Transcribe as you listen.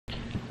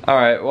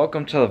Alright,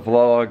 welcome to the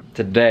vlog.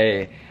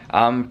 Today,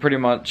 I'm pretty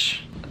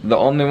much the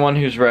only one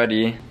who's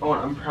ready. Oh,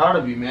 I'm proud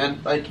of you,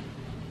 man. Like,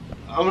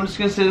 I'm just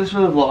gonna say this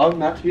for the vlog,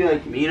 not to be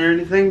like mean or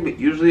anything, but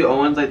usually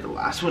Owen's like the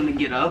last one to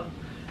get up,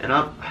 and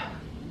I'm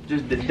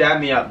just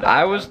dab me up.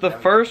 I was the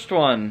first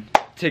one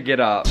to get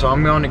up. So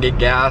I'm going to get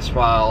gas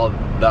while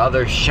the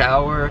others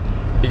shower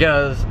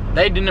because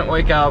they didn't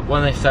wake up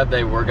when they said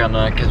they were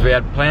gonna, because we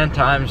had planned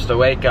times to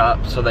wake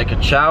up so they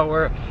could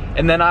shower,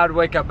 and then I'd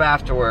wake up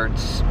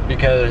afterwards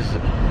because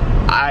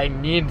I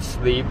need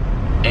sleep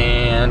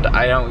and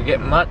I don't get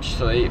much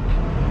sleep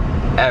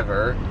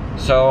ever.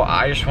 So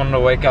I just wanted to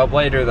wake up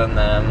later than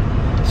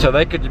them so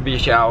they could be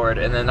showered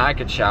and then I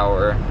could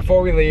shower.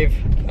 Before we leave,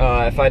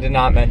 if I did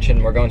not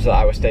mention, we're going to the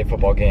Iowa State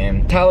football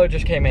game. Tyler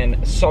just came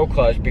in so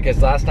clutch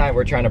because last night we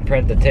were trying to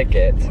print the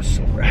tickets. Oh,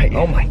 so bright.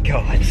 Oh my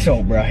God,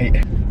 So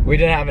bright. we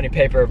didn't have any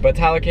paper, but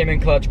Tyler came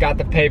in clutch, got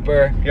the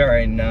paper. You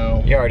already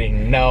know. You already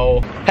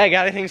know. Hey,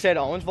 got anything to say to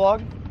Owen's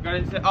vlog?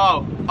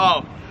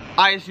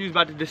 ISU's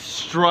about to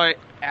destroy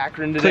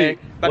Akron today.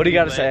 What do you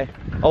got to say?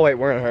 Oh wait,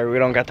 we're in a hurry. We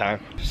don't got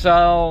time.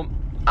 So,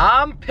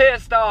 I'm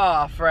pissed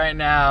off right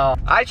now.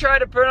 I tried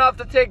to print off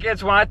the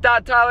tickets when I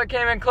thought Tyler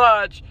came in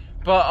clutch,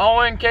 but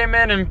Owen came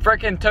in and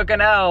freaking took an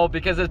L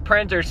because his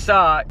printer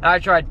sucked. I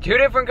tried 2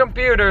 different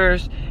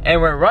computers and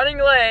we're running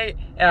late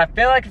and I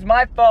feel like it's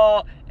my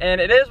fault,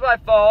 and it is my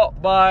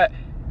fault, but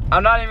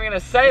I'm not even gonna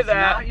say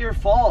that. It's not your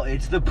fault,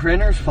 it's the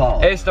printer's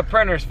fault. It's the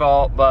printer's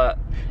fault, but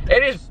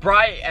it is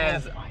bright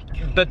as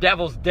the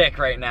devil's dick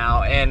right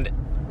now, and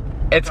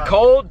it's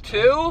cold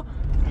too.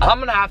 I'm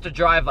gonna have to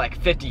drive like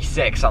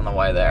 56 on the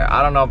way there.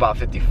 I don't know about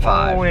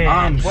 55. Oh,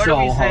 I'm what so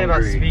do we say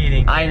about hungry.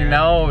 speeding? I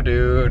know,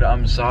 dude.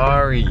 I'm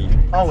sorry.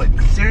 Oh, wait,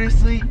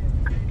 seriously?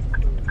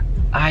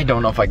 I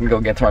don't know if I can go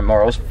get to my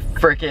morals.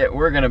 Frick it,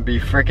 we're gonna be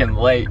freaking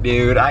late,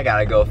 dude. I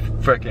gotta go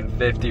freaking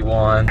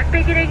 51.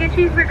 Bacon, egg, and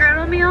cheese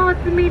McGriddle meal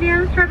with the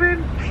medium strawberry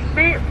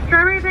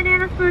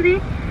banana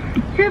smoothie,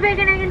 2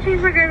 bacon, egg, and cheese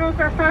McGriddles,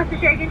 a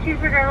sausage, egg, and cheese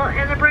McGriddle,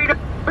 and the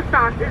burrito with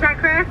sauce. Is that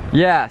correct?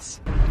 Yes.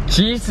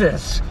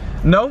 Jesus.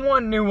 No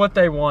one knew what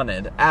they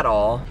wanted at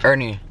all.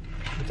 Ernie.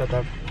 What's up,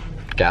 Dad?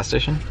 Gas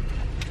station?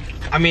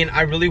 I mean,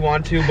 I really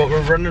want to, but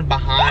we're running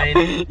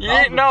behind.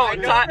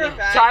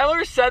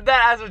 Tyler said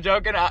that as a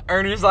joke, and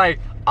Ernie's like,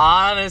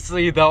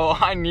 honestly though,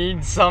 I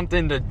need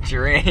something to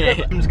drink.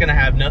 I'm just gonna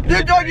have nothing.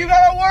 Dude, dog, you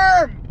got a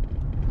worm!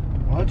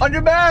 What? On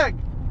your bag!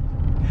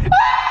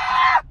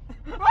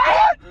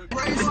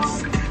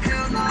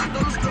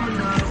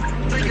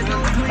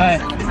 Hey,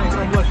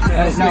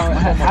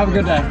 have a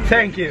good day.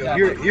 Thank you.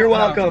 You're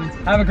welcome.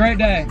 Have a great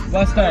day.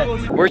 Blessed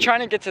day. We're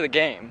trying to get to the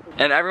game,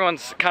 and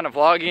everyone's kind of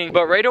vlogging,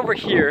 but right over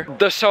here,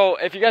 so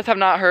if you guys have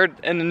not heard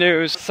in the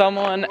news,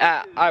 someone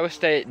at Iowa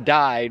State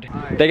died.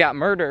 They got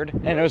murdered,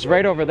 and it was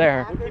right over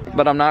there,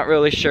 but I'm not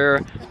really sure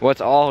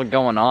what's all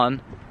going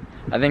on.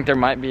 I think there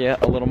might be a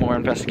little more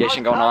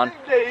investigation going on.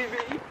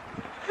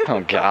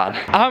 Oh God.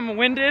 I'm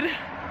winded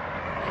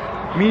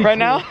right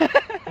now.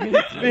 Me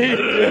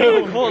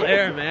too. Cold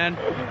air, man.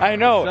 I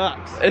know.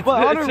 Sucks. It's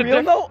on a a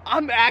real note,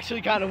 I'm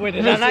actually kind of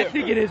winded, and I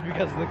think it is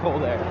because of the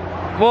cold air.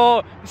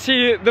 Well,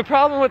 see, the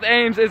problem with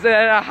Ames is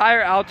that at a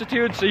higher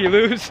altitude, so you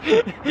lose.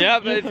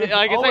 Yeah, but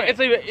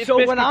it's so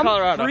when I'm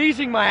Colorado.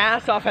 freezing my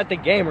ass off at the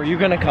game, are you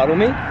gonna cuddle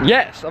me?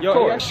 Yes, of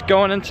course.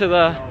 Going into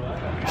the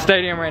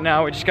stadium right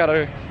now, we just got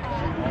our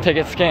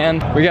ticket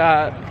scanned. We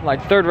got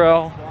like 3rd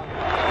row.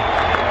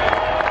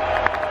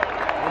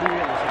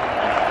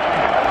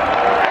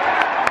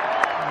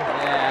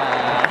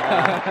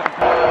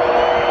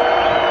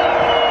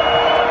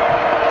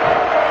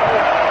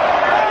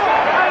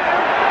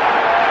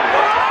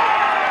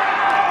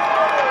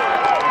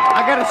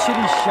 I got a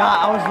shitty shot.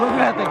 I was looking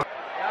at the.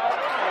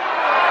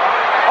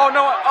 Oh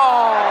no!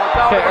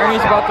 Oh. Okay,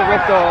 Ernie's about to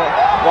rip the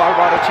water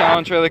bottle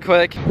challenge really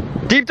quick.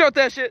 Deep throat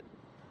that shit.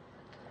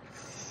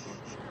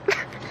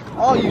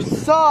 Oh, you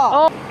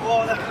suck.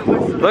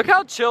 Oh. Look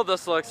how chill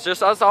this looks.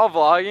 Just us all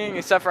vlogging,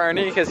 except for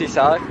Ernie because he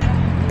sucked.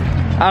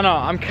 I don't know.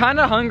 I'm kind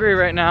of hungry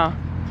right now.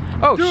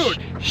 Oh, dude!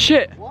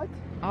 Shit! What?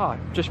 Oh,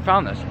 just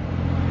found this.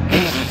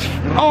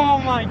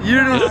 Oh my God.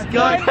 You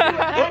disgusting. You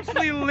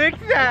actually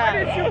licked that.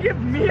 Why did you give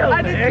me a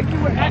lick? think you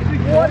were actually.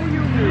 What do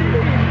you mean?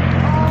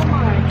 Oh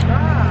my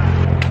God.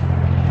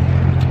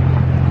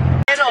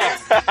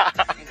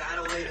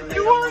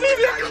 You weren't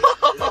even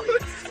close.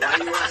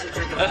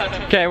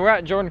 Okay, we're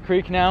at Jordan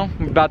Creek now.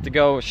 We're about to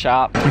go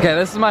shop. Okay,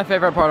 this is my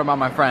favorite part about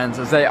my friends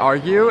is they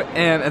argue,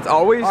 and it's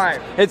always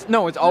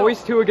it's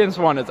always 2 against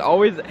 1. It's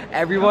always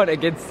everyone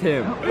against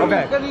him.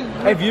 Okay,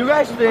 if you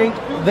guys think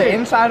the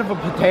inside of a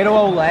potato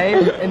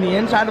Olay and the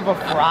inside of a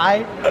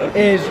fry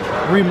is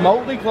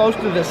remotely close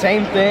to the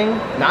same thing,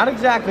 not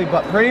exactly,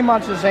 but pretty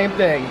much the same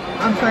thing,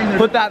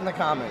 put that in the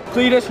comments.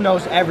 Cletus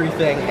knows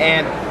everything,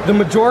 and the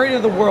majority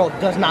of the world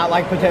does not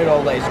like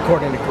potato Olays,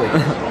 according to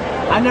Cletus.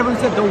 I never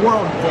said the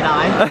world, did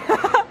I?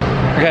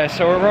 Okay,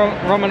 so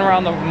we're roaming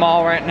around the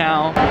mall right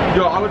now.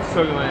 Yo, I would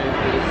so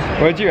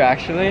like. Would you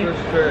actually? For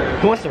sure.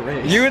 Who wants to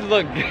race? You would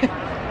look good.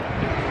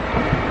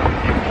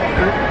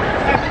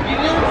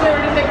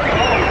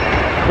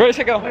 Where does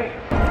it go?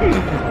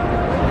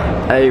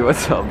 Hey,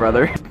 what's up,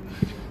 brother?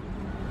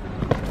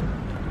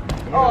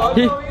 Oh,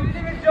 you didn't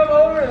even jump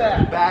over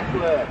that.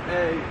 Backflip.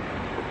 Hey.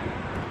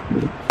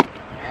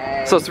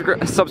 So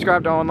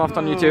subscribe to Owen Left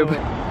on YouTube.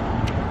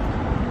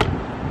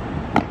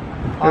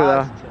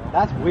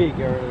 That's weak.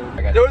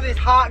 There were these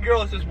hot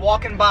girls just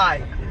walking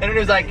by, and it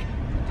was like,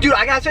 dude,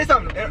 I gotta say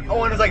something. And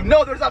Owen was like,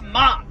 no, there's a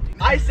mom.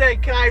 I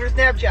said, can I have your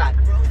Snapchat?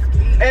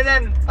 And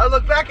then I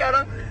look back at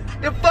him,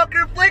 the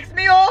fucker flicks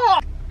me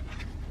off.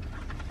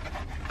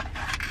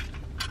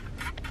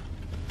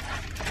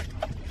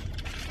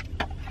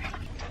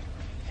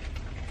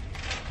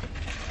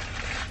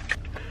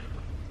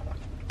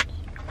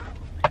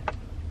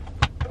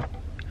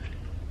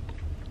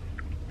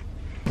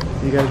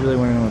 You guys really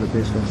want to know what a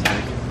bitch looks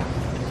like?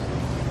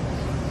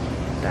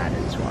 That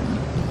is one.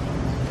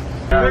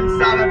 Couldn't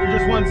stop after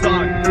just one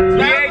song.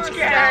 BH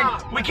gang,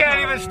 we can't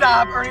even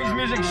stop. Ernie's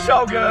music's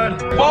so good.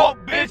 Whoa,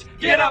 bitch,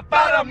 get up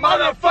out of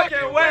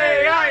motherfucking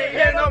way. I ain't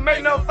here to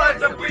make no fuss,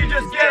 so please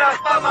just get up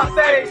out my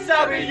face.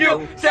 I'll be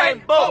you, same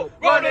boat,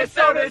 running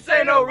so this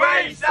ain't no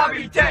race. I'll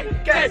be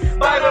 10K,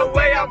 by the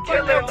way, I'm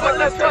killing, but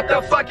let's cut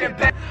the fucking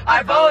pen.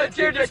 I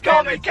volunteer, just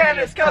call me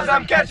Candace, cause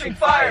I'm catching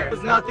fire.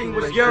 Cause nothing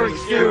was your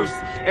excuse,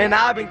 and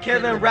I've been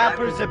killing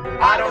rappers.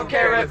 I don't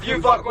care if you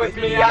fuck with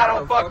me, I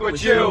don't fuck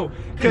with you.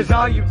 Cause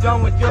all you've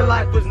done with your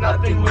life was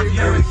nothing with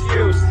your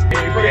excuse.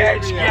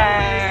 BH